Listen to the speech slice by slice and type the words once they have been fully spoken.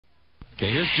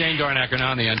Okay, here's Jane Dornacker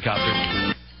now on the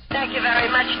N-Copter. Thank you very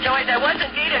much, Joey. There was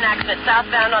indeed an accident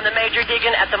southbound on the Major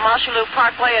Deegan at the Mosholu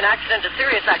Parkway, an accident, a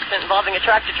serious accident involving a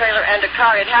tractor-trailer and a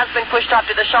car. It has been pushed off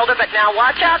to the shoulder, but now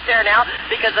watch out there now,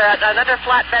 because another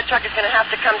flatbed truck is going to have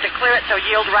to come to clear it, so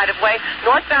yield right of way.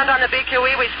 Northbound on the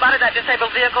BQE, we spotted that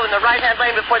disabled vehicle in the right-hand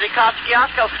lane before the Cops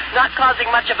Kiosko, not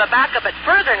causing much of a backup, but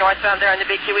further northbound there on the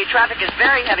BQE, traffic is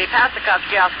very heavy past the Cops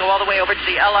Kiosko all the way over to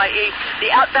the LIE.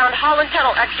 The outbound Holland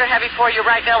Tunnel, extra heavy for you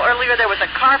right now. Earlier there was a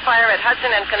car fire at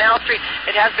Hudson and Canal Street.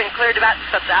 It has been cleared about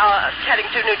heading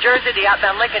to New Jersey. The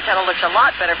outbound Lincoln Tunnel looks a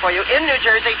lot better for you in New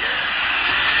Jersey.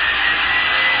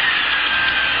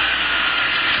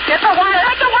 Get the water!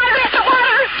 Get the water! Get the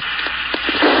water!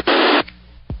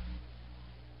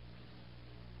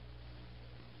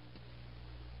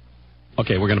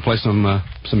 Okay, we're going to play some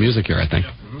music here, I think.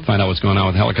 Find out what's going on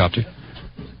with the helicopter.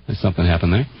 There's something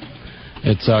happened there.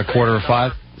 It's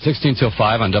 5:15. 16 till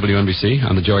 5 on WNBC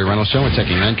on the Joey Reynolds Show. We're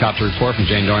taking an N-Copter report from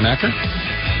Jane Dornacker.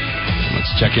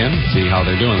 Let's check in, see how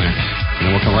they're doing there. And then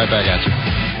we'll come right back at you.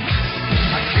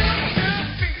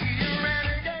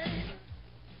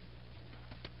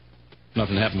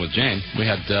 Nothing happened with Jane. We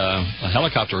had a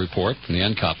helicopter report from the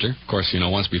N-Copter. Of course, you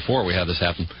know, once before we had this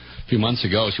happen. A few months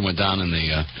ago, she went down in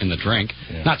the drink.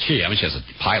 Yeah. Not she. I mean, she has a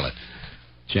pilot.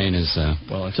 Jane is...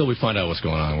 well, until we find out what's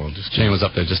going on, we'll just... Jane was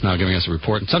up there just now giving us a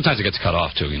report. And sometimes it gets cut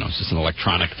off, too. You know, it's just an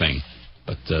electronic thing.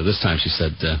 But this time she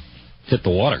said, hit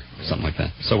the water, something like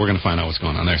that. So we're going to find out what's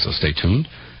going on there. So stay tuned.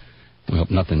 We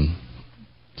hope nothing...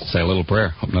 Say a little prayer.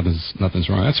 Hope nothing's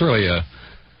wrong. That's really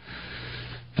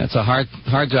that's a hard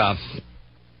job.